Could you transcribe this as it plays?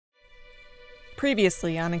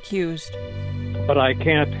previously unaccused. But I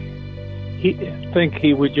can't think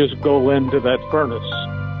he would just go into that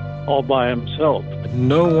furnace all by himself.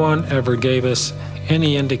 No one ever gave us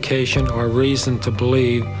any indication or reason to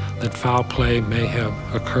believe that foul play may have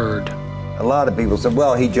occurred. A lot of people said,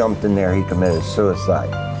 well, he jumped in there, he committed suicide.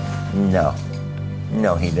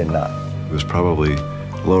 No, he did not. He was probably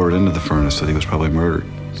lowered into the furnace, so he was probably murdered.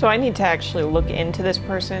 So I need to actually look into this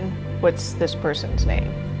person. What's this person's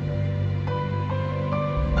name?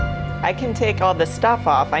 I can take all the stuff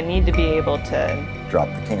off. I need to be able to... Drop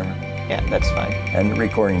the camera. Yeah, that's fine. And the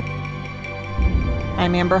recording.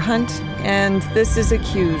 I'm Amber Hunt, and this is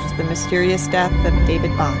Accused, the mysterious death of David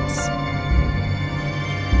Bocks.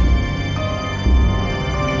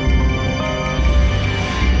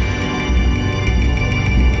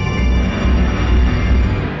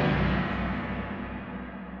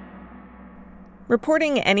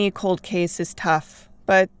 Reporting any cold case is tough,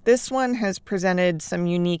 but this one has presented some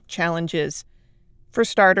unique challenges. For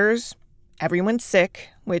starters, everyone's sick,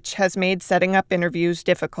 which has made setting up interviews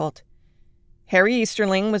difficult. Harry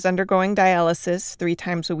Easterling was undergoing dialysis 3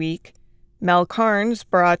 times a week. Mel Carnes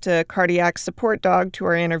brought a cardiac support dog to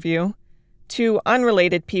our interview. 2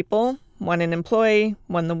 unrelated people, one an employee,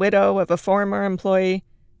 one the widow of a former employee,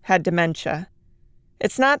 had dementia.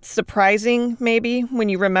 It's not surprising, maybe, when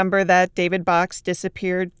you remember that David Bocks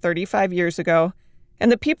disappeared 35 years ago,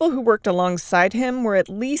 and the people who worked alongside him were at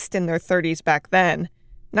least in their 30s back then,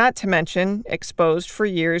 not to mention exposed for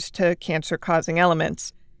years to cancer-causing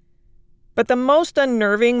elements. But the most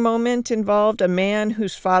unnerving moment involved a man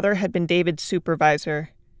whose father had been David's supervisor.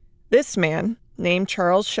 This man, named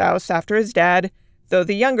Charles Schaus after his dad, though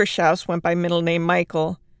the younger Schaus went by middle name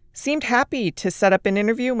Michael, seemed happy to set up an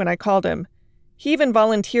interview when I called him. He even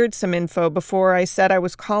volunteered some info before I said I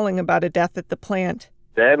was calling about a death at the plant.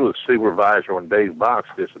 Dad was supervisor when Dave Bocks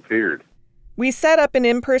disappeared. We set up an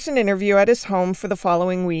in-person interview at his home for the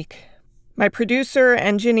following week. My producer,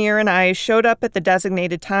 engineer, and I showed up at the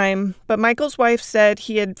designated time, but Michael's wife said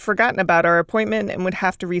he had forgotten about our appointment and would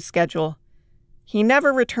have to reschedule. He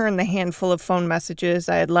never returned the handful of phone messages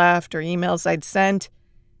I had left or emails I'd sent,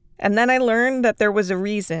 and then I learned that there was a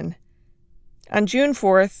reason. On June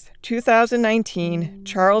 4th, 2019,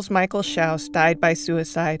 Charles Michael Schaus died by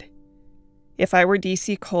suicide. If I were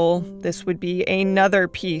D.C. Cole, this would be another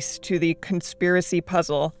piece to the conspiracy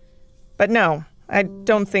puzzle. But no, I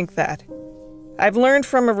don't think that. I've learned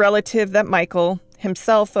from a relative that Michael,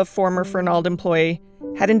 himself a former Fernald employee,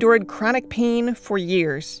 had endured chronic pain for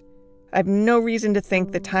years. I've no reason to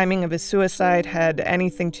think the timing of his suicide had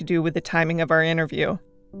anything to do with the timing of our interview.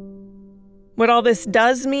 What all this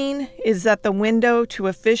does mean is that the window to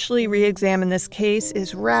officially re-examine this case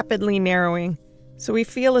is rapidly narrowing, so we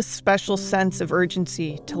feel a special sense of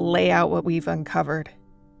urgency to lay out what we've uncovered.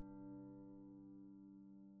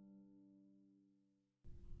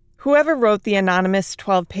 Whoever wrote the anonymous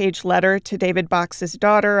 12-page letter to David Bocks'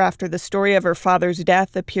 daughter after the story of her father's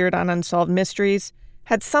death appeared on Unsolved Mysteries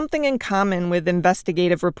had something in common with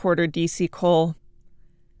investigative reporter D.C. Cole.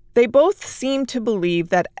 They both seemed to believe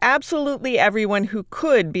that absolutely everyone who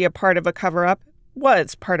could be a part of a cover-up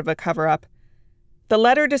was part of a cover-up. The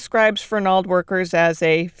letter describes Fernald workers as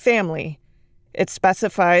a family. It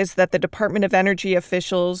specifies that the Department of Energy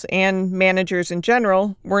officials and managers in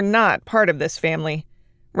general were not part of this family.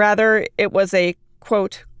 Rather, it was a,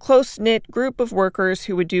 quote, close-knit group of workers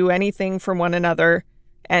who would do anything for one another,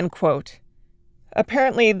 end quote.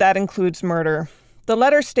 Apparently, that includes murder. The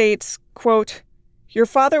letter states, quote, your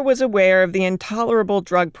father was aware of the intolerable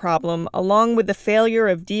drug problem along with the failure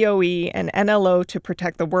of DOE and NLO to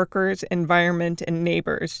protect the workers, environment, and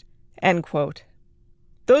neighbors, end quote.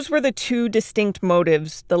 Those were the 2 distinct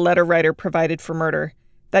motives the letter writer provided for murder,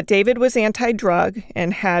 that David was anti-drug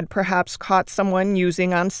and had perhaps caught someone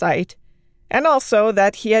using on site, and also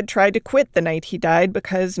that he had tried to quit the night he died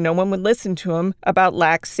because no one would listen to him about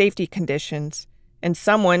lax safety conditions, and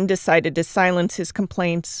someone decided to silence his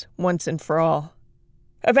complaints once and for all.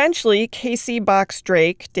 Eventually, Casey Bocks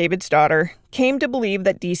Drake, David's daughter, came to believe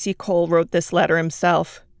that D.C. Cole wrote this letter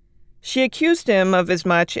himself. She accused him of as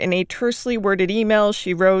much in a tersely worded email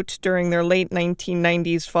she wrote during their late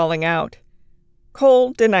 1990s falling out.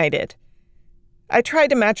 Cole denied it. I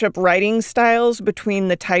tried to match up writing styles between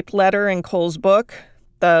the typed letter and Cole's book.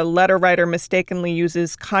 The letter writer mistakenly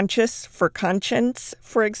uses conscious for conscience,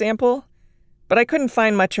 for example, but I couldn't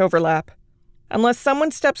find much overlap. Unless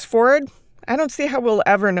someone steps forward, I don't see how we'll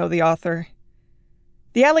ever know the author.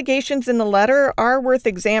 The allegations in the letter are worth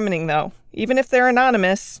examining, though, even if they're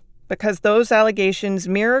anonymous, because those allegations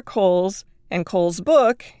mirror Cole's, and Cole's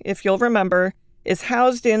book, if you'll remember, is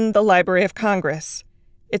housed in the Library of Congress.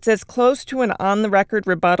 It's as close to an on-the-record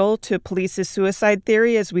rebuttal to police's suicide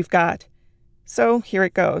theory as we've got. So here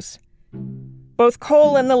it goes. Both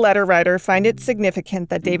Cole and the letter writer find it significant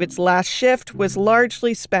that David's last shift was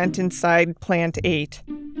largely spent inside Plant 8.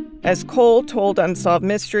 As Cole told Unsolved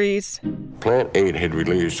Mysteries, Plant 8 had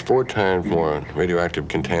released 4 times more radioactive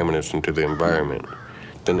contaminants into the environment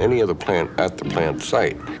than any other plant at the plant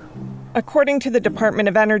site. According to the Department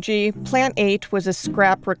of Energy, Plant 8 was a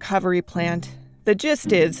scrap recovery plant. The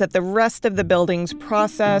gist is that the rest of the buildings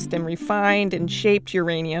processed and refined and shaped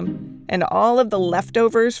uranium, and all of the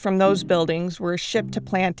leftovers from those buildings were shipped to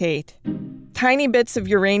Plant 8. Tiny bits of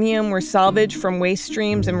uranium were salvaged from waste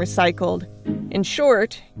streams and recycled. In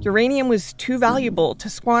short, uranium was too valuable to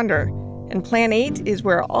squander, and Plant 8 is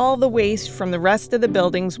where all the waste from the rest of the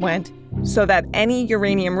buildings went so that any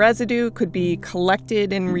uranium residue could be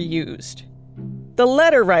collected and reused. The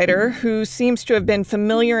letter writer, who seems to have been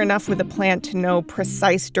familiar enough with the plant to know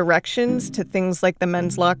precise directions to things like the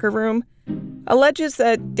men's locker room, alleges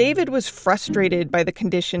that David was frustrated by the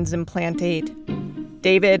conditions in Plant 8.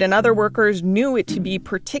 David and other workers knew it to be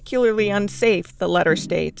particularly unsafe, the letter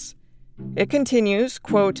states. It continues,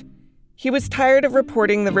 quote, "He was tired of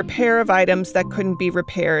reporting the repair of items that couldn't be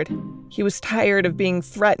repaired. He was tired of being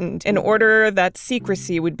threatened in order that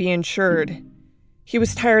secrecy would be ensured. He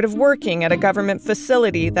was tired of working at a government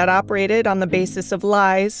facility that operated on the basis of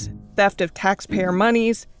lies, theft of taxpayer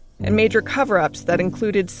monies, and major cover-ups that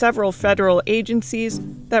included several federal agencies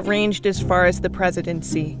that ranged as far as the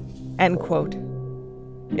presidency." End quote.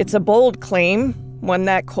 It's a bold claim, one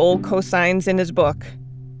that Cole co-signs in his book.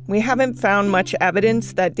 We haven't found much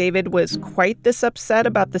evidence that David was quite this upset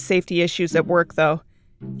about the safety issues at work, though.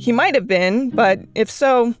 He might have been, but if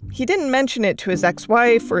so, he didn't mention it to his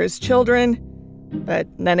ex-wife or his children. But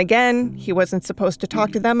then again, he wasn't supposed to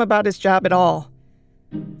talk to them about his job at all.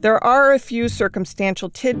 There are a few circumstantial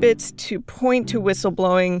tidbits to point to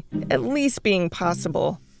whistleblowing at least being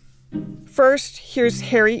possible. First, here's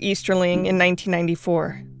Harry Easterling in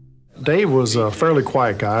 1994. Dave was a fairly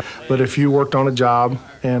quiet guy, but if you worked on a job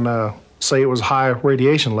and say it was high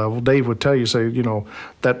radiation level, Dave would tell you, say, you know,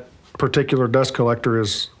 that particular dust collector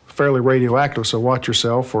is fairly radioactive, so watch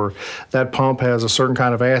yourself, or that pump has a certain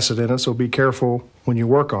kind of acid in it, so be careful when you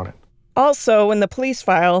work on it. Also, in the police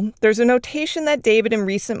file, there's a notation that David in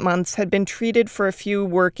recent months had been treated for a few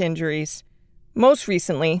work injuries. Most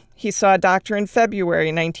recently, he saw a doctor in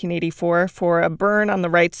February 1984 for a burn on the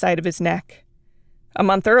right side of his neck. A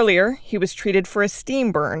month earlier, he was treated for a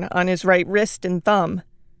steam burn on his right wrist and thumb.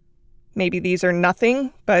 Maybe these are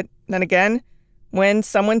nothing, but then again, when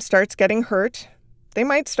someone starts getting hurt, they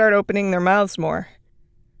might start opening their mouths more.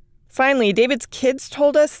 Finally, David's kids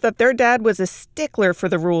told us that their dad was a stickler for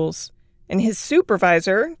the rules, and his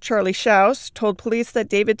supervisor, Charlie Schaus, told police that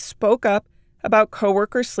David spoke up about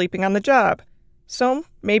coworkers sleeping on the job. So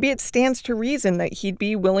maybe it stands to reason that he'd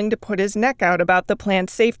be willing to put his neck out about the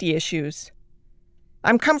plant's safety issues.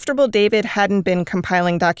 I'm comfortable David hadn't been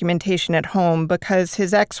compiling documentation at home because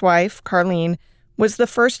his ex-wife, Carlene, was the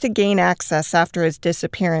first to gain access after his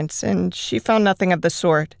disappearance, and she found nothing of the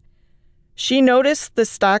sort. She noticed the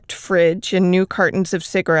stocked fridge and new cartons of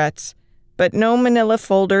cigarettes, but no manila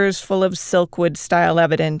folders full of Silkwood-style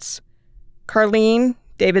evidence. Carlene,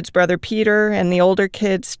 David's brother Peter, and the older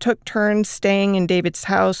kids took turns staying in David's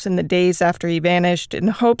house in the days after he vanished in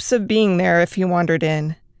hopes of being there if he wandered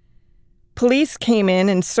in. Police came in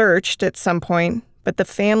and searched at some point, but the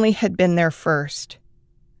family had been there first.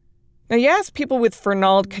 Now, you ask people with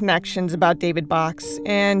Fernald connections about David Bocks,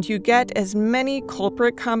 and you get as many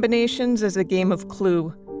culprit combinations as a game of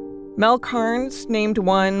Clue. Mel Carnes named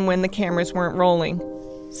one when the cameras weren't rolling.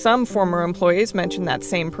 Some former employees mentioned that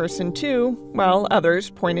same person too, while others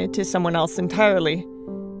pointed to someone else entirely.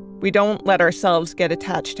 We don't let ourselves get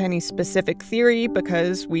attached to any specific theory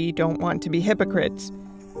because we don't want to be hypocrites.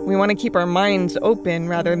 We want to keep our minds open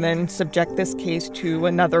rather than subject this case to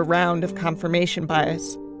another round of confirmation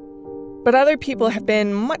bias. But other people have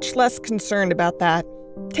been much less concerned about that.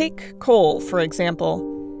 Take Cole, for example.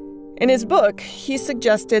 In his book, he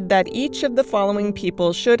suggested that each of the following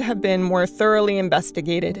people should have been more thoroughly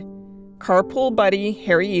investigated: carpool buddy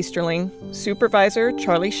Harry Easterling, supervisor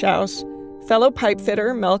Charlie Schaus, fellow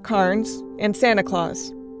pipefitter Mel Carnes, and Santa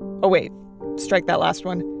Claus. Oh wait, strike that last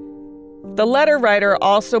one. The letter writer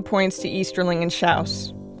also points to Easterling and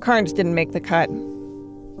Schaus. Carnes didn't make the cut.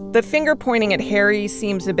 The finger pointing at Harry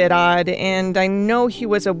seems a bit odd, and I know he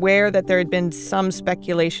was aware that there had been some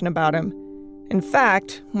speculation about him. In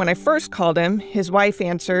fact, when I first called him, his wife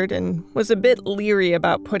answered and was a bit leery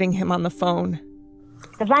about putting him on the phone.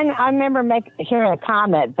 Because I remember hearing a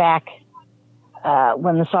comment back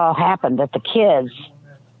when this all happened that the kids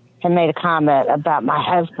had made a comment about my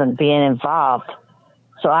husband being involved.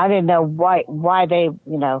 So I didn't know why they,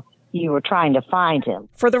 you were trying to find him.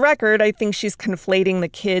 For the record, I think she's conflating the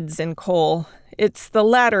kids and Cole. It's the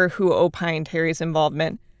latter who opined Harry's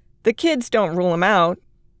involvement. The kids don't rule him out,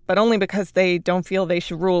 but only because they don't feel they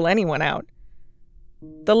should rule anyone out.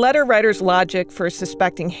 The letter writer's logic for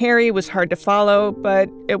suspecting Harry was hard to follow, but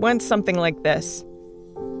it went something like this.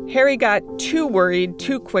 Harry got too worried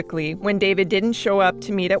too quickly when David didn't show up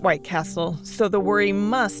to meet at White Castle, so the worry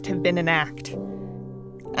must have been an act.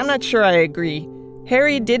 I'm not sure I agree.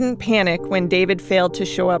 Harry didn't panic when David failed to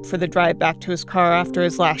show up for the drive back to his car after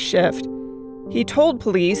his last shift. He told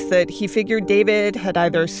police that he figured David had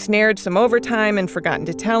either snared some overtime and forgotten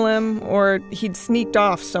to tell him, or he'd sneaked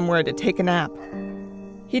off somewhere to take a nap.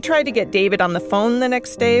 He tried to get David on the phone the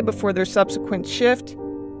next day before their subsequent shift,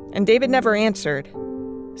 and David never answered.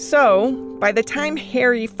 So, by the time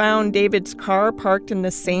Harry found David's car parked in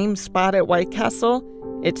the same spot at White Castle,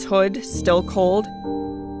 its hood still cold,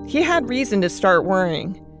 he had reason to start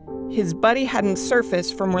worrying. His buddy hadn't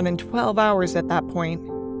surfaced for more than 12 hours at that point.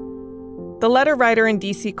 The letter writer and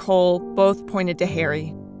DC Cole both pointed to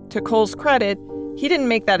Harry. To Cole's credit, he didn't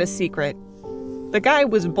make that a secret. The guy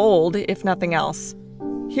was bold, if nothing else.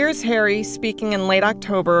 Here's Harry speaking in late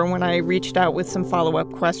October when I reached out with some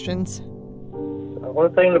follow-up questions.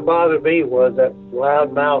 One thing that bothered me was that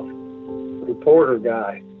loudmouth reporter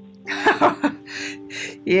guy.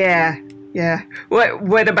 Yeah.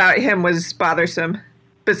 What about him was bothersome,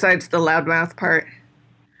 besides the loudmouth part?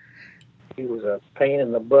 He was a pain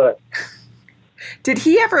in the butt. Did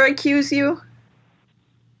he ever accuse you?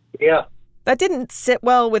 Yeah. That didn't sit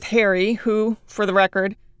well with Harry, who, for the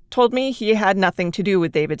record, told me he had nothing to do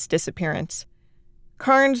with David's disappearance.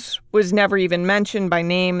 Carnes was never even mentioned by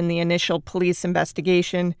name in the initial police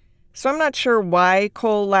investigation, so I'm not sure why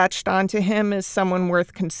Cole latched onto him as someone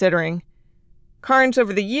worth considering. Carnes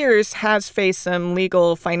over the years has faced some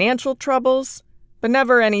legal financial troubles, but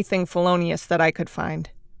never anything felonious that I could find.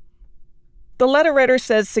 The letter writer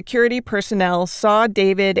says security personnel saw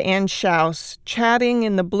David and Schaus chatting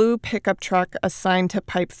in the blue pickup truck assigned to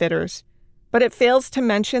pipe fitters, but it fails to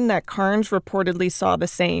mention that Carnes reportedly saw the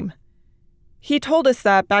same. He told us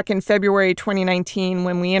that back in February 2019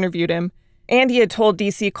 when we interviewed him, and he had told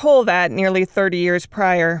DC Cole that nearly 30 years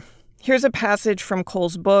prior. Here's a passage from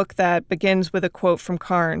Cole's book that begins with a quote from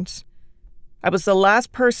Carnes. "I was the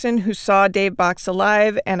last person who saw Dave Bocks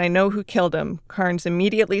alive, and I know who killed him," Carnes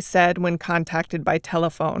immediately said when contacted by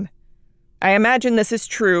telephone. I imagine this is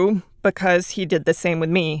true because he did the same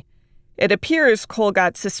with me. It appears Cole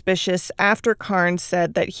got suspicious after Carnes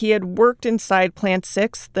said that he had worked inside Plant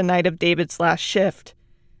 6 the night of David's last shift.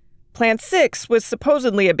 Plant 6 was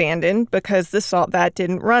supposedly abandoned because the salt vat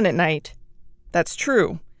didn't run at night. That's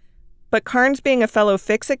true. But Carnes being a fellow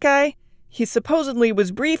fix-it guy, he supposedly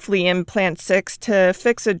was briefly in Plant 6 to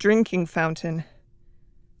fix a drinking fountain.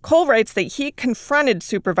 Cole writes that he confronted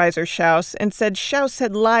Supervisor Schaus and said Schaus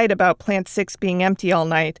had lied about Plant 6 being empty all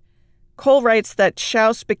night. Cole writes that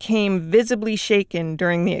Schaus became visibly shaken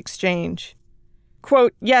during the exchange.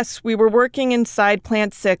 Quote, "Yes, we were working inside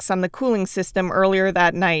Plant 6 on the cooling system earlier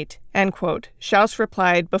that night," end quote. Schaus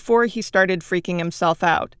replied before he started freaking himself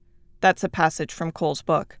out. That's a passage from Cole's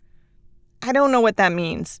book. I don't know what that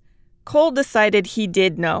means. Cole decided he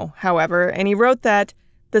did know, however, and he wrote that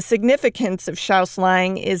the significance of Schaus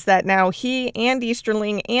lying is that now he and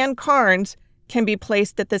Easterling and Carnes can be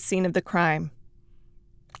placed at the scene of the crime.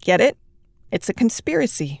 Get it? It's a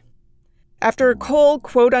conspiracy. After Cole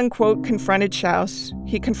quote-unquote confronted Schaus,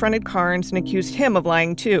 he confronted Carnes and accused him of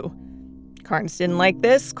lying too. Carnes didn't like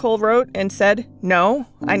this, Cole wrote, and said, "No,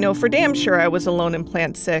 I know for damn sure I was alone in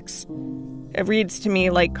Plant 6. It reads to me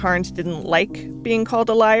like Carnes didn't like being called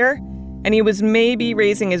a liar, and he was maybe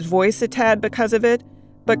raising his voice a tad because of it,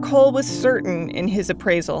 but Cole was certain in his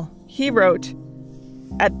appraisal. He wrote,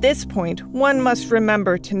 "At this point, one must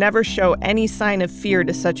remember to never show any sign of fear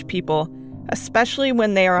to such people, especially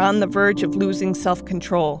when they are on the verge of losing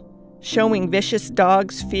self-control. Showing vicious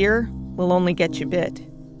dogs fear will only get you bit."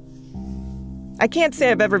 I can't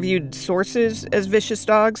say I've ever viewed sources as vicious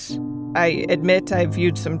dogs. I admit I've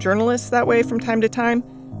viewed some journalists that way from time to time,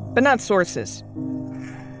 but not sources.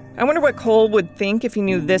 I wonder what Cole would think if he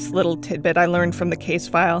knew this little tidbit I learned from the case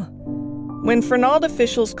file. When Fernald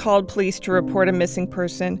officials called police to report a missing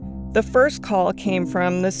person, the first call came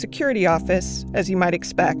from the security office, as you might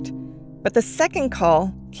expect, but the second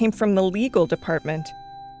call came from the legal department.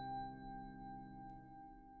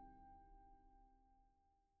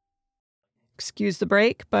 Excuse the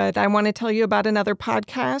break, but I want to tell you about another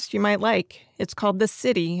podcast you might like. It's called The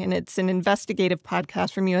City, and it's an investigative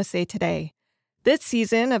podcast from USA Today. This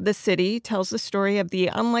season of The City tells the story of the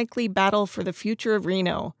unlikely battle for the future of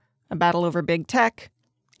Reno, a battle over big tech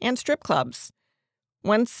and strip clubs.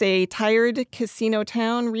 Once a tired casino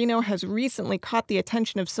town, Reno has recently caught the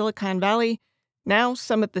attention of Silicon Valley. Now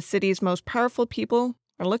some of the city's most powerful people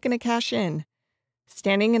are looking to cash in.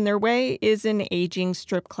 Standing in their way is an aging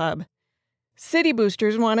strip club. City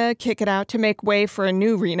boosters want to kick it out to make way for a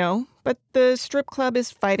new Reno, but the strip club is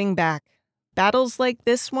fighting back. Battles like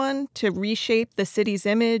this one to reshape the city's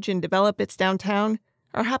image and develop its downtown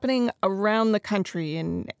are happening around the country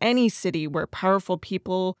in any city where powerful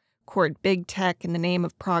people court big tech in the name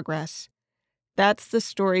of progress. That's the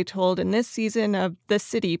story told in this season of The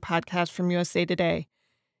City podcast from USA Today.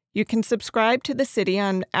 You can subscribe to The City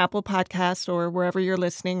on Apple Podcasts or wherever you're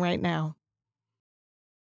listening right now.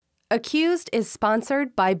 Accused is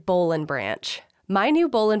sponsored by Boll & Branch. My new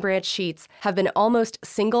Boll & Branch sheets have been almost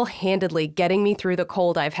single-handedly getting me through the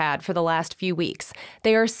cold I've had for the last few weeks.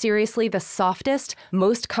 They are seriously the softest,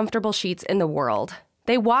 most comfortable sheets in the world.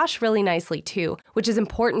 They wash really nicely, too, which is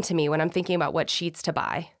important to me when I'm thinking about what sheets to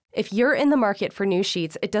buy. If you're in the market for new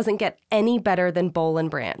sheets, it doesn't get any better than Boll &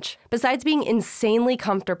 Branch. Besides being insanely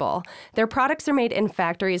comfortable, their products are made in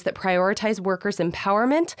factories that prioritize workers'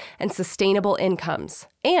 empowerment and sustainable incomes.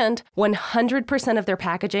 And 100% of their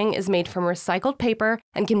packaging is made from recycled paper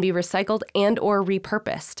and can be recycled and/or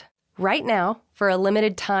repurposed. Right now, for a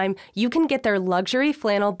limited time, you can get their luxury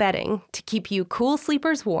flannel bedding to keep you cool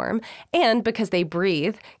sleepers warm, and because they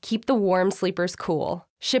breathe, keep the warm sleepers cool.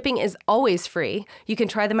 Shipping is always free. You can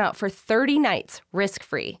try them out for 30 nights,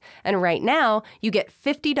 risk-free. And right now, you get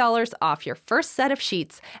 $50 off your first set of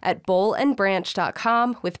sheets at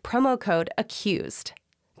bollandbranch.com with promo code ACCUSED.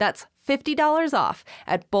 That's $50 off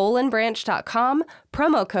at bollandbranch.com,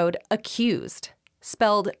 promo code ACCUSED.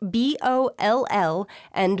 Spelled B-O-L-L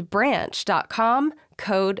and branch.com,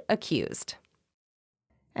 code ACCUSED.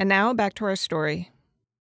 And now back to our story.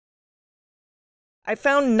 I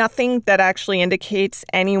found nothing that actually indicates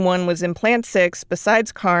anyone was in Plant 6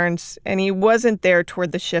 besides Carnes, and he wasn't there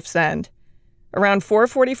toward the shift's end. Around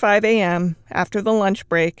 4:45 a.m., after the lunch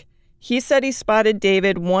break, he said he spotted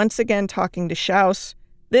David once again talking to Schaus,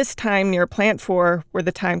 this time near Plant 4, where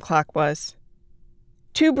the time clock was.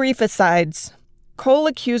 Two brief asides. Cole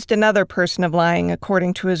accused another person of lying,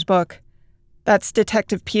 according to his book. That's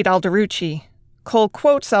Detective Pete Alderucci. Cole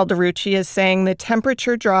quotes Alderucci as saying the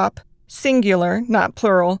temperature drop, singular, not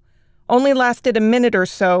plural, only lasted a minute or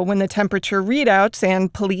so when the temperature readouts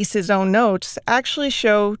and police's own notes actually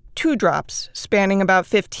show 2 drops, spanning about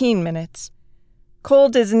 15 minutes. Cole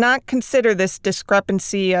does not consider this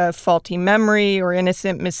discrepancy a faulty memory or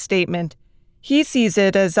innocent misstatement. He sees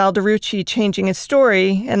it as Alderucci changing his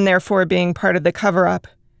story and therefore being part of the cover-up.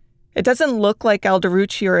 It doesn't look like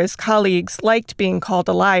Alderucci or his colleagues liked being called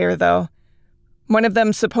a liar, though. One of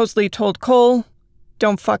them supposedly told Cole,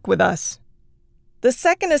 "Don't fuck with us." The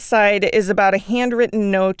second aside is about a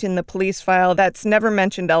handwritten note in the police file that's never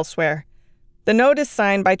mentioned elsewhere. The note is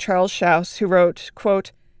signed by Charles Schaus, who wrote,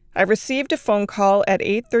 quote, "I received a phone call at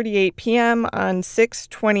 8:38 p.m. on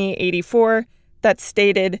 6/20/84 that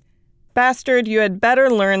stated, 'Bastard, you had better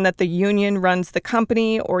learn that the union runs the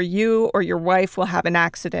company or you or your wife will have an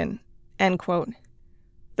accident.'" End quote.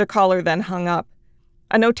 The caller then hung up.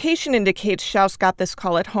 A notation indicates Schaus got this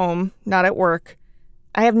call at home, not at work.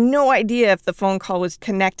 I have no idea if the phone call was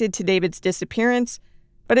connected to David's disappearance,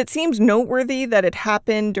 but it seems noteworthy that it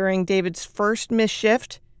happened during David's first missed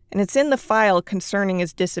shift, and it's in the file concerning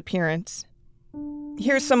his disappearance.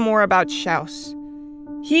 Here's some more about Schaus.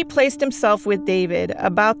 He placed himself with David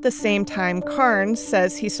about the same time Carnes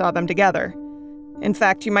says he saw them together. In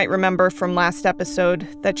fact, you might remember from last episode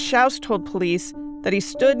that Schaus told police that he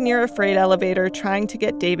stood near a freight elevator trying to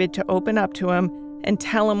get David to open up to him and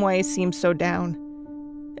tell him why he seemed so down.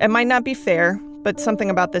 It might not be fair, but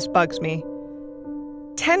something about this bugs me.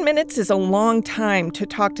 10 minutes is a long time to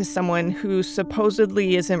talk to someone who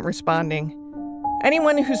supposedly isn't responding.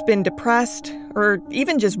 Anyone who's been depressed, or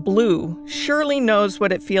even just blue, surely knows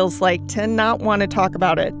what it feels like to not want to talk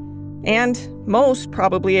about it. And most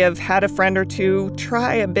probably have had a friend or two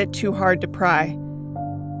try a bit too hard to pry.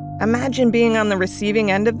 Imagine being on the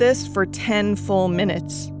receiving end of this for 10 full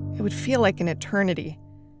minutes. It would feel like an eternity.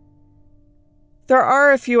 There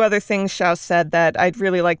are a few other things Schaus said that I'd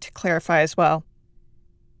really like to clarify as well.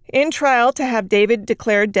 In trial to have David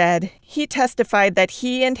declared dead, he testified that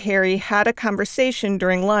he and Harry had a conversation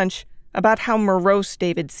during lunch about how morose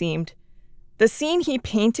David seemed. The scene he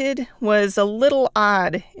painted was a little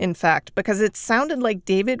odd, in fact, because it sounded like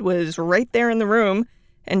David was right there in the room,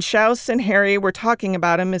 and Schaus and Harry were talking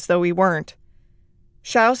about him as though he weren't.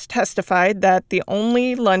 Schaus testified that the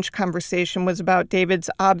only lunch conversation was about David's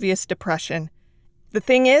obvious depression. The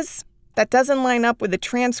thing is, that doesn't line up with the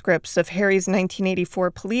transcripts of Harry's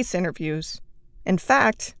 1984 police interviews. In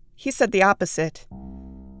fact, he said the opposite.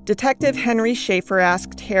 Detective Henry Schaefer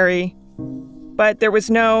asked Harry, but there was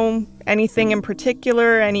no anything in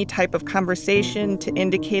particular, any type of conversation to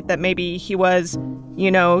indicate that maybe he was,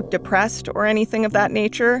 depressed or anything of that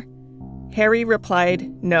nature. Harry replied,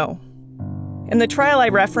 no. In the trial I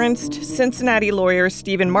referenced, Cincinnati lawyer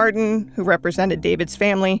Stephen Martin, who represented David's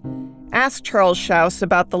family, asked Charles Schaus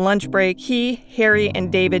about the lunch break he, Harry,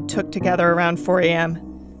 and David took together around 4 a.m.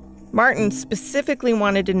 Martin specifically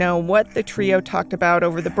wanted to know what the trio talked about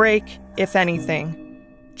over the break, if anything.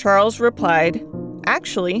 Charles replied,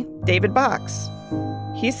 actually, David Bocks.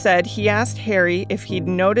 He said he asked Harry if he'd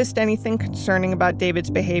noticed anything concerning about David's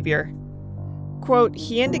behavior. Quote,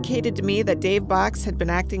 he indicated to me that Dave Bocks had been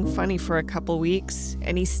acting funny for a couple weeks,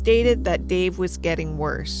 and he stated that Dave was getting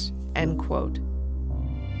worse, end quote.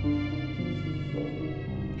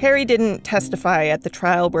 Harry didn't testify at the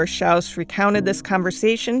trial where Schaus recounted this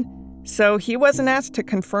conversation, so he wasn't asked to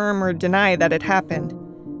confirm or deny that it happened.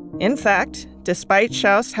 In fact, despite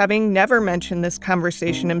Schaus having never mentioned this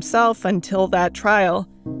conversation himself until that trial,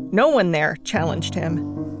 no one there challenged him.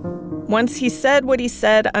 Once he said what he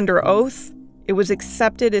said under oath, it was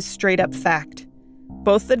accepted as straight-up fact.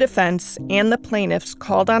 Both the defense and the plaintiffs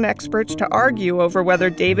called on experts to argue over whether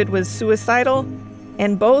David was suicidal,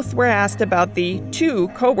 and both were asked about the 2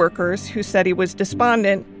 coworkers who said he was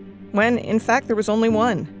despondent, when in fact there was only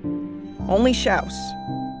one. Only Schaus.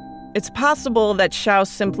 It's possible that Schaus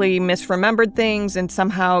simply misremembered things and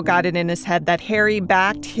somehow got it in his head that Harry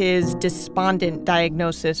backed his despondent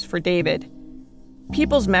diagnosis for David.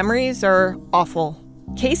 People's memories are awful.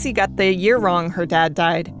 Casey got the year wrong her dad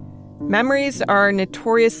died. Memories are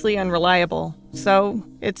notoriously unreliable, so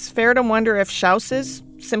it's fair to wonder if Schaus's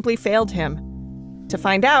simply failed him. To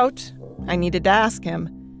find out, I needed to ask him,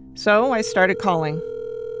 so I started calling.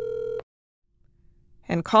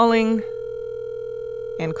 And calling.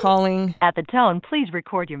 And calling. At the tone, please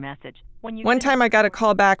record your message. One time I got a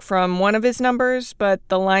call back from one of his numbers, but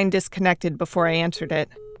the line disconnected before I answered it.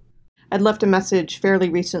 I'd left a message fairly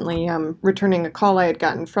recently, returning a call I had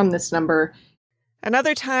gotten from this number.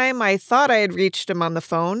 Another time I thought I had reached him on the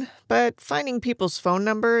phone, but finding people's phone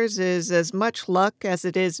numbers is as much luck as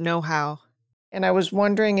it is know-how. And I was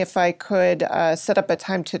wondering if I could set up a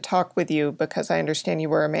time to talk with you, because I understand you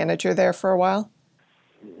were a manager there for a while.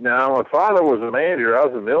 No, my father was a manager. I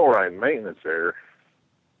was a millwright maintenance there.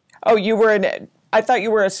 Oh, you were I thought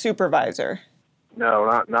you were a supervisor.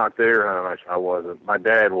 No, not there. I wasn't. My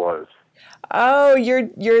dad was. Oh,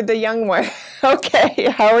 you're the young one.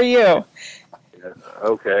 Okay, how are you?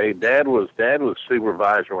 Okay, Dad was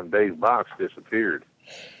supervisor when Dave Bocks disappeared.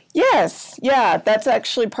 Yes, yeah, that's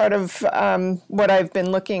actually part of what I've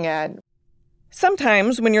been looking at.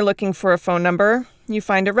 Sometimes when you're looking for a phone number, you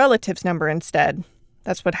find a relative's number instead.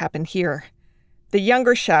 That's what happened here. The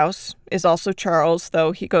younger Schaus is also Charles,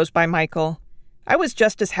 though he goes by Michael. I was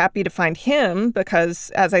just as happy to find him because,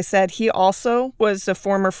 as I said, he also was a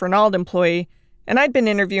former Fernald employee, and I'd been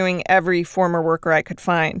interviewing every former worker I could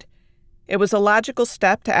find. It was a logical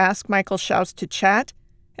step to ask Michael Schaus to chat,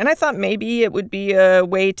 and I thought maybe it would be a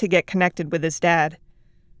way to get connected with his dad.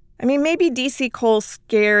 I mean, maybe D.C. Cole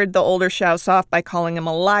scared the older Schaus off by calling him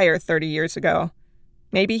a liar 30 years ago.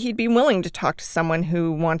 Maybe he'd be willing to talk to someone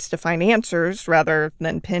who wants to find answers rather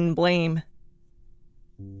than pin blame.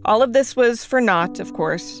 All of this was for naught, of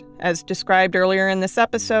course. As described earlier in this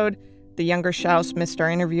episode, the younger Schaus missed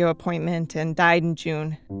our interview appointment and died in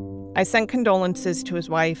June. I sent condolences to his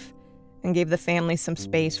wife and gave the family some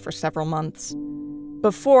space for several months.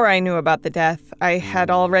 Before I knew about the death, I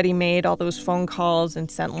had already made all those phone calls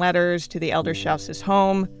and sent letters to the elder Schaus's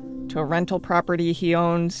home, to a rental property he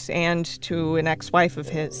owns, and to an ex-wife of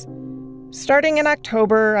his. Starting in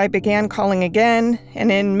October, I began calling again,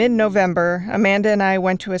 and in mid-November, Amanda and I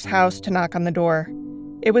went to his house to knock on the door.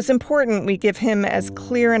 It was important we give him as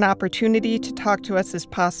clear an opportunity to talk to us as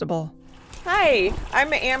possible. Hi,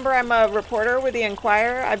 I'm Amber. I'm a reporter with the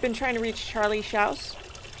Enquirer. I've been trying to reach Charlie Schaus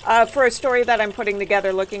for a story that I'm putting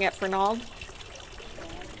together looking at Fernald.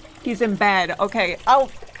 He's in bed. Okay,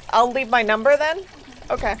 I'll leave my number then?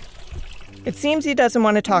 Okay. It seems he doesn't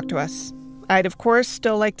want to talk to us. I'd, of course,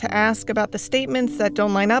 still like to ask about the statements that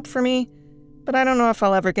don't line up for me, but I don't know if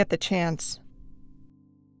I'll ever get the chance.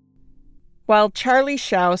 While Charlie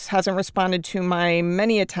Schaus hasn't responded to my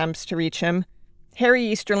many attempts to reach him, Harry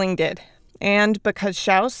Easterling did. And because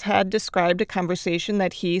Schaus had described a conversation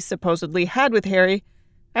that he supposedly had with Harry,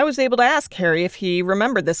 I was able to ask Harry if he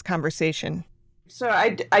remembered this conversation. So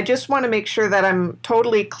I just want to make sure that I'm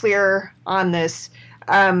totally clear on this.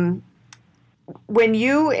 When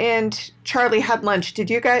you and Charlie had lunch, did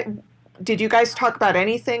you guys talk about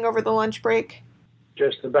anything over the lunch break?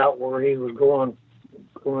 Just about where he was going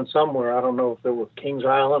somewhere. I don't know if it was Kings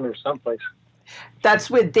Island or someplace. That's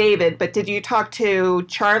with David, but did you talk to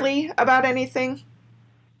Charlie about anything?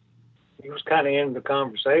 He was kind of in the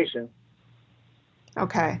conversation.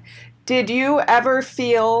 Okay. Did you ever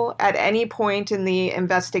feel at any point in the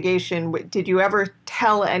investigation, did you ever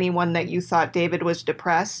tell anyone that you thought David was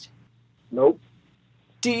depressed? Nope.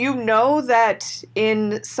 Do you know that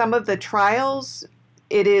in some of the trials,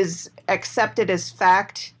 it is accepted as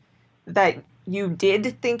fact that you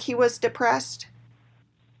did think he was depressed?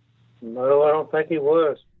 No, I don't think he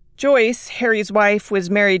was. Joyce, Harry's wife, was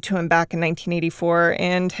married to him back in 1984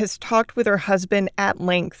 and has talked with her husband at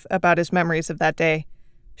length about his memories of that day.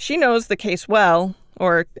 She knows the case well,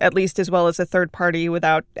 or at least as well as a third party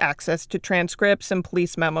without access to transcripts and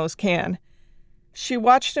police memos can. She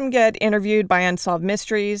watched him get interviewed by Unsolved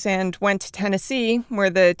Mysteries and went to Tennessee, where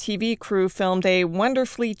the TV crew filmed a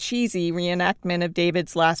wonderfully cheesy reenactment of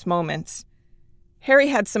David's last moments. Harry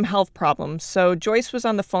had some health problems, so Joyce was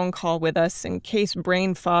on the phone call with us in case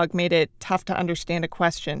brain fog made it tough to understand a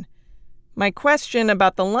question. My question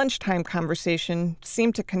about the lunchtime conversation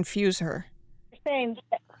seemed to confuse her. You're saying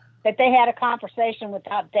that they had a conversation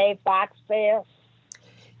without Dave Bocks there?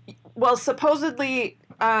 Well, supposedly,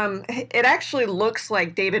 it actually looks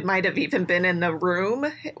like David might have even been in the room,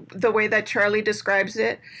 the way that Charlie describes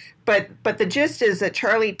it. But the gist is that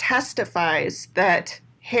Charlie testifies that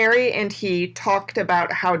Harry and he talked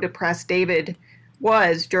about how depressed David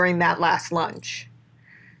was during that last lunch.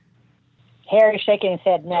 Harry shaking his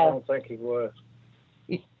head no. I don't think he was.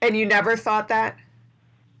 And you never thought that?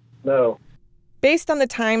 No. Based on the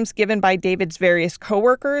times given by David's various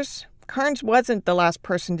coworkers, Carnes wasn't the last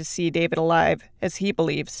person to see David alive, as he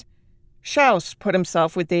believes. Schaus put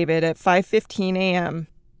himself with David at 5:15 a.m.,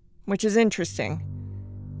 which is interesting.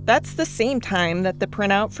 That's the same time that the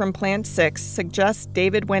printout from Plant 6 suggests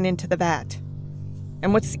David went into the vat.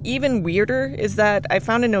 And what's even weirder is that I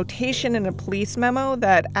found a notation in a police memo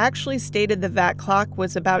that actually stated the vat clock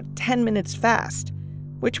was about 10 minutes fast,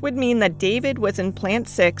 which would mean that David was in Plant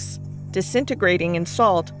 6, disintegrating in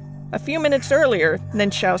salt, a few minutes earlier than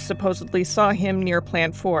Schaus supposedly saw him near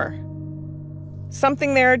Plant 4.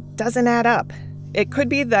 Something there doesn't add up. It could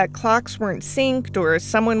be that clocks weren't synced or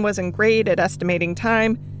someone wasn't great at estimating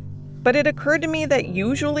time, but it occurred to me that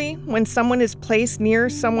usually when someone is placed near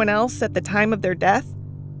someone else at the time of their death,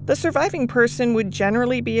 the surviving person would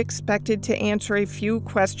generally be expected to answer a few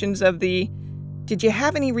questions of the "did you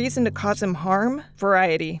have any reason to cause him harm?"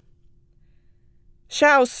 variety.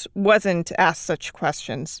 Schaus wasn't asked such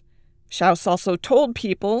questions. Schaus also told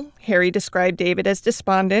people Harry described David as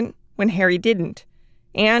despondent when Harry didn't,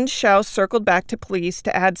 and Schaus circled back to police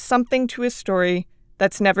to add something to his story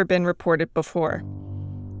that's never been reported before.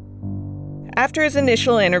 After his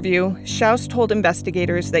initial interview, Schaus told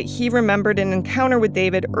investigators that he remembered an encounter with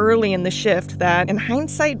David early in the shift that, in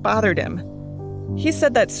hindsight, bothered him. He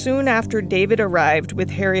said that soon after David arrived with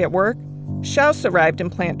Harry at work, Schaus arrived in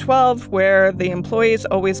Plant 12, where the employees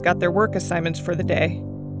always got their work assignments for the day.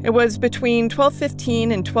 It was between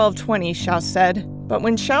 12:15 and 12:20, Schaus said, but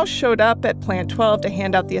when Schaus showed up at Plant 12 to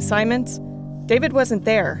hand out the assignments, David wasn't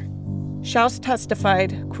there. Schaus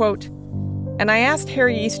testified, quote, "And I asked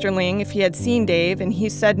Harry Easterling if he had seen Dave, and he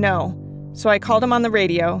said no. So I called him on the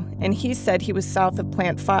radio, and he said he was south of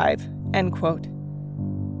Plant 5, end quote.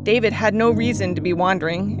 David had no reason to be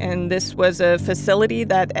wandering, and this was a facility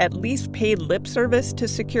that at least paid lip service to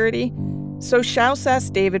security, so Schaus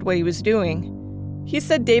asked David what he was doing. He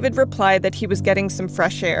said David replied that he was getting some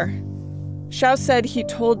fresh air. Schaus said he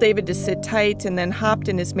told David to sit tight and then hopped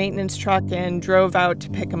in his maintenance truck and drove out to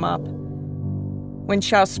pick him up. When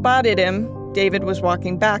Schaus spotted him, David was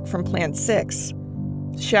walking back from Plant 6.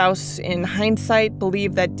 Schaus, in hindsight,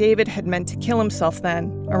 believed that David had meant to kill himself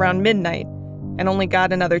then, around midnight, and only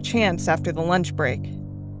got another chance after the lunch break.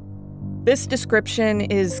 This description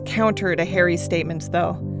is counter to Harry's statements,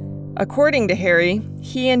 though. According to Harry,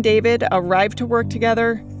 he and David arrived to work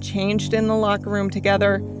together, changed in the locker room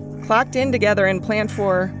together, clocked in together in Plant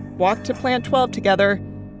 4, walked to Plant 12 together,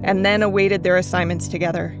 and then awaited their assignments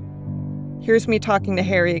together. Here's me talking to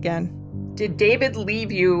Harry again. Did David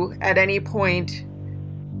leave you at any point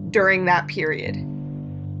during that period?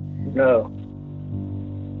 No.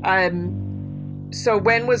 So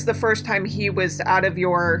when was the first time he was out of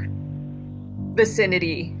your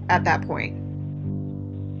vicinity at that point?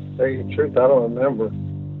 To tell you the truth, I don't remember.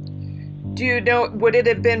 Do you know, would it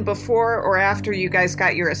have been before or after you guys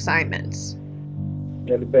got your assignments?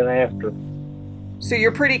 that had been after. So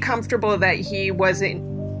you're pretty comfortable that he wasn't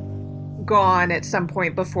gone at some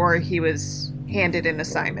point before he was handed an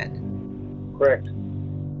assignment? Correct.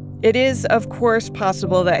 It is, of course,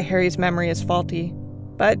 possible that Harry's memory is faulty,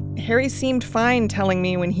 but Harry seemed fine telling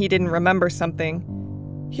me when he didn't remember something.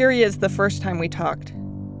 Here he is the first time we talked.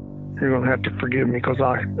 You're going to have to forgive me because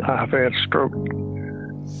I've had a stroke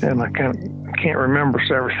and I can't remember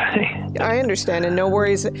everything. I understand, and no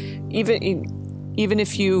worries. Even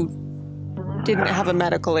if you didn't have a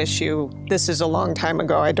medical issue, this is a long time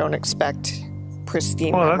ago. I don't expect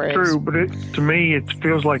pristine memories. Well, that's true, but to me, it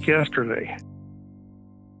feels like yesterday.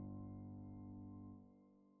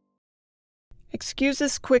 Excuse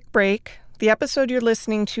this quick break. The episode you're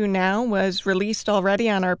listening to now was released already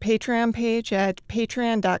on our Patreon page at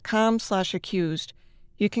patreon.com/accused.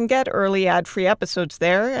 You can get early ad-free episodes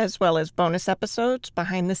there, as well as bonus episodes,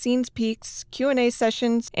 behind-the-scenes peeks, Q&A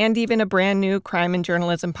sessions, and even a brand new crime and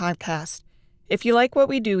journalism podcast. If you like what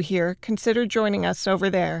we do here, consider joining us over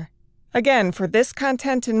there. Again, for this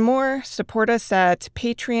content and more, support us at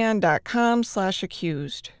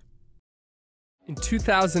patreon.com/accused. In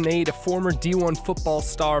 2008, a former D1 football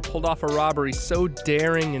star pulled off a robbery so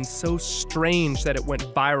daring and so strange that it went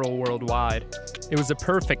viral worldwide. It was a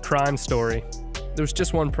perfect crime story. There was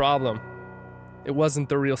just one problem. It wasn't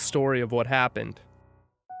the real story of what happened.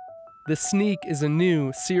 The Sneak is a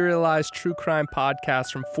new, serialized true crime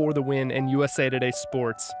podcast from For the Win and USA Today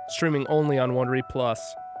Sports, streaming only on Wondery Plus.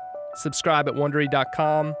 Subscribe at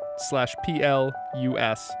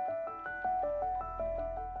Wondery.com/PLUS.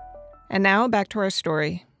 And now, back to our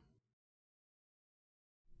story.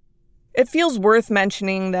 It feels worth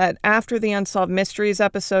mentioning that after the Unsolved Mysteries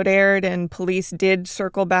episode aired and police did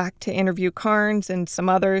circle back to interview Carnes and some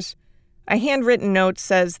others, a handwritten note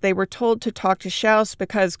says they were told to talk to Schaus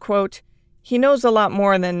because, quote, he knows a lot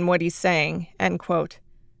more than what he's saying, end quote.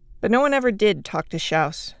 But no one ever did talk to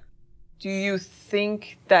Schaus. Do you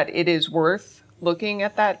think that it is worth looking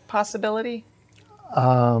at that possibility?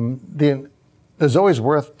 It's always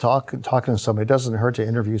worth talking to somebody. It doesn't hurt to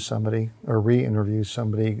interview somebody or re-interview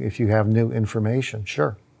somebody if you have new information.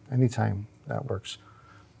 Sure, anytime that works.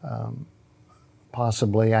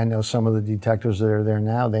 Possibly, I know some of the detectives that are there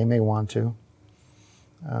now, they may want to.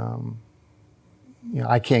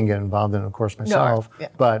 I can't get involved in it, of course, myself. No, yeah.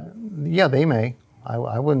 But yeah, they may.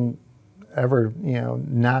 I wouldn't ever,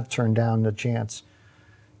 not turn down the chance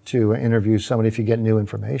to interview somebody if you get new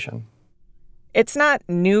information. It's not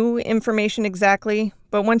new information exactly,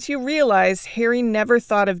 but once you realize Harry never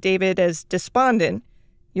thought of David as despondent,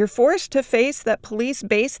 you're forced to face that police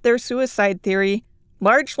based their suicide theory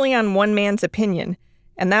largely on one man's opinion,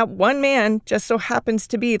 and that one man just so happens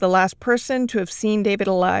to be the last person to have seen David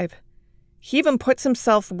alive. He even puts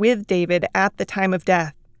himself with David at the time of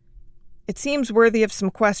death. It seems worthy of some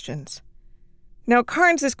questions. Now,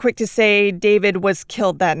 Carnes is quick to say David was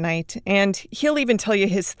killed that night, and he'll even tell you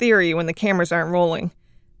his theory when the cameras aren't rolling.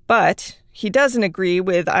 But he doesn't agree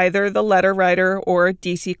with either the letter writer or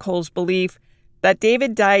D.C. Cole's belief that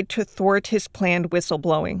David died to thwart his planned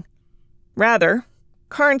whistleblowing. Rather,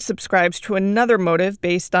 Carnes subscribes to another motive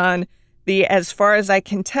based on the, as far as I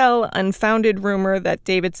can tell, unfounded rumor that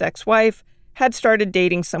David's ex-wife had started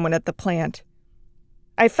dating someone at the plant.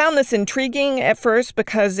 I found this intriguing at first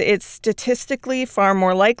because it's statistically far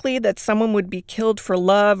more likely that someone would be killed for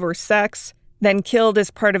love or sex than killed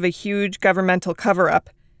as part of a huge governmental cover-up.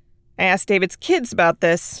 I asked David's kids about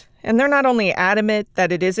this, and they're not only adamant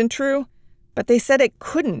that it isn't true, but they said it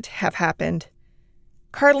couldn't have happened.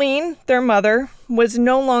 Carlene, their mother, was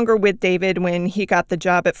no longer with David when he got the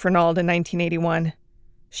job at Fernald in 1981.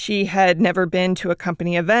 She had never been to a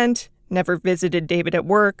company event, never visited David at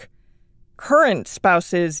work. Current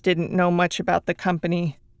spouses didn't know much about the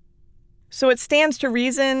company. So it stands to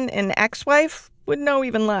reason an ex-wife would know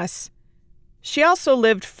even less. She also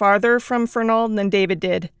lived farther from Fernald than David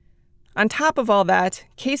did. On top of all that,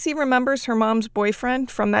 Casey remembers her mom's boyfriend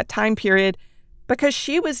from that time period because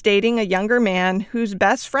she was dating a younger man whose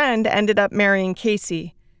best friend ended up marrying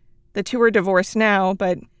Casey. The two are divorced now,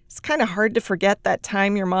 but it's kind of hard to forget that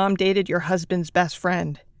time your mom dated your husband's best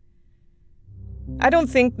friend. I don't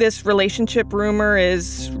think this relationship rumor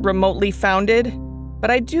is remotely founded,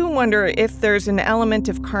 but I do wonder if there's an element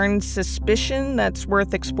of Carnes' suspicion that's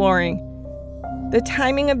worth exploring. The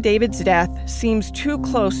timing of David's death seems too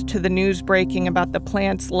close to the news breaking about the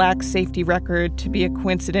plant's lax safety record to be a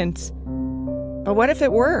coincidence. But what if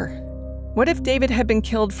it were? What if David had been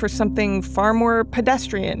killed for something far more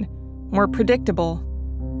pedestrian, more predictable?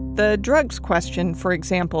 The drugs question, for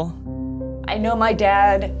example. I know my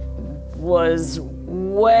dad was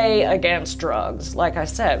way against drugs. Like I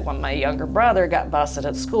said, when my younger brother got busted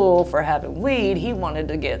at school for having weed, he wanted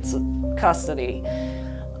to get custody.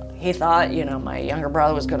 He thought, you know, my younger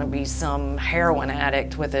brother was going to be some heroin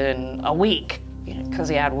addict within a week, because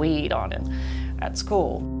he had weed on him at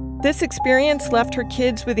school. This experience left her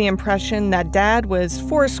kids with the impression that Dad was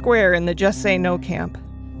foursquare in the Just Say No camp.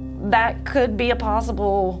 That could be a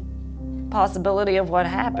possibility of what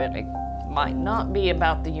happened. It might not be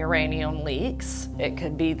about the uranium leaks. It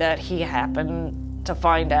could be that he happened to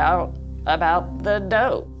find out about the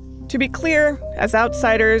dope. To be clear, as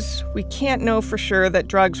outsiders, we can't know for sure that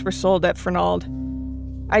drugs were sold at Fernald.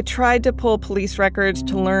 I tried to pull police records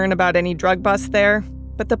to learn about any drug busts there,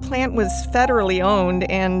 but the plant was federally owned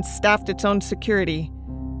and staffed its own security.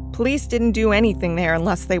 Police didn't do anything there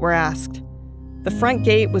unless they were asked. The front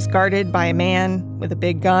gate was guarded by a man with a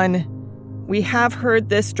big gun. We have heard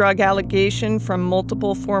this drug allegation from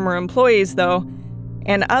multiple former employees, though,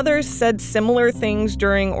 and others said similar things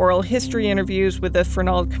during oral history interviews with the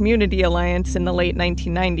Fernald Community Alliance in the late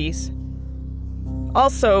 1990s.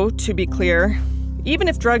 Also, to be clear, even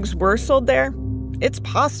if drugs were sold there, it's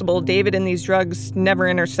possible David and these drugs never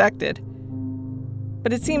intersected.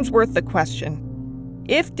 But it seems worth the question.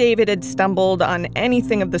 If David had stumbled on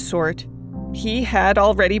anything of the sort, he had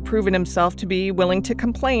already proven himself to be willing to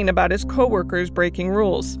complain about his coworkers breaking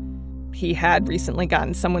rules. He had recently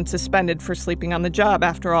gotten someone suspended for sleeping on the job,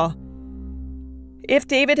 after all. If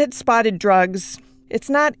David had spotted drugs, it's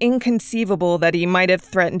not inconceivable that he might have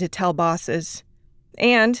threatened to tell bosses.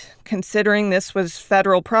 And, considering this was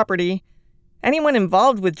federal property, anyone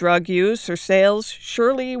involved with drug use or sales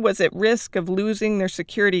surely was at risk of losing their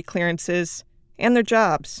security clearances and their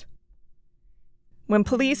jobs. When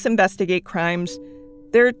police investigate crimes,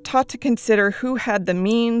 they're taught to consider who had the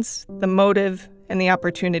means, the motive, and the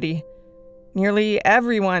opportunity. Nearly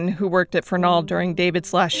everyone who worked at Fernald during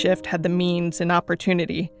David's last shift had the means and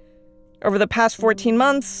opportunity. Over the past 14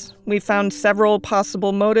 months, we've found several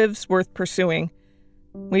possible motives worth pursuing.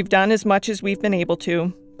 We've done as much as we've been able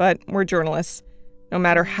to, but we're journalists. No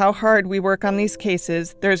matter how hard we work on these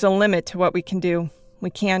cases, there's a limit to what we can do. We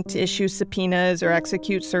can't issue subpoenas or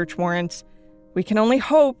execute search warrants. We can only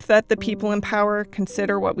hope that the people in power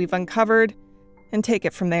consider what we've uncovered and take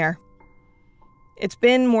it from there. It's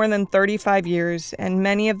been more than 35 years, and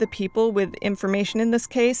many of the people with information in this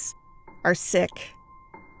case are sick.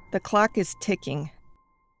 The clock is ticking.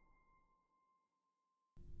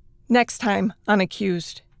 Next time on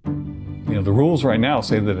Accused. You know, the rules right now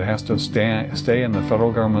say that it has to stay in the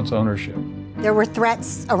federal government's ownership. There were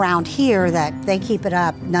threats around here that they keep it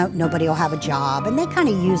up, nobody will have a job, and they kind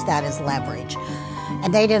of use that as leverage.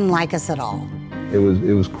 And they didn't like us at all. It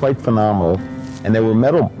was quite phenomenal, and there were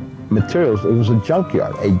metal materials. It was a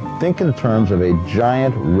junkyard. Think in terms of a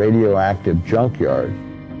giant radioactive junkyard.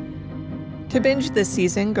 To binge this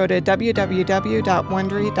season, go to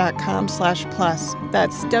www.wondery.com/plus.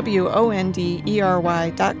 That's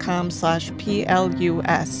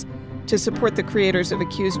WONDERY.com/PLUS. To support the creators of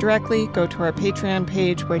Accused directly, go to our Patreon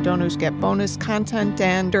page where donors get bonus content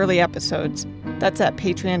and early episodes. That's at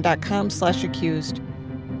patreon.com/accused.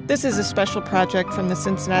 This is a special project from the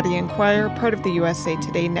Cincinnati Enquirer, part of the USA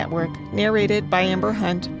Today Network, narrated by Amber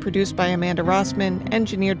Hunt, produced by Amanda Rossman,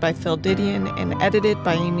 engineered by Phil Didion, and edited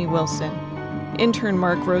by Amy Wilson. Intern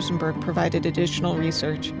Mark Rosenberg provided additional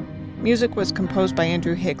research. Music was composed by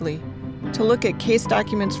Andrew Higley. To look at case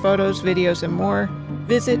documents, photos, videos, and more,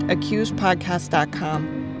 visit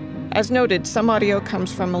accusedpodcast.com. As noted, some audio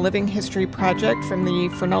comes from a living history project from the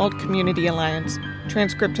Fernald Community Alliance.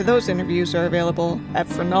 Transcript to those interviews are available at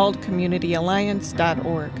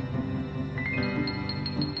fernaldcommunityalliance.org.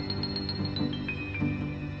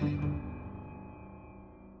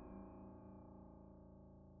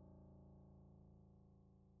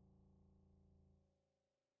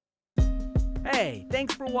 Hey,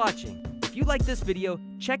 thanks for watching. If you like this video,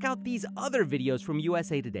 check out these other videos from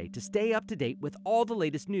USA Today to stay up to date with all the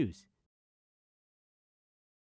latest news.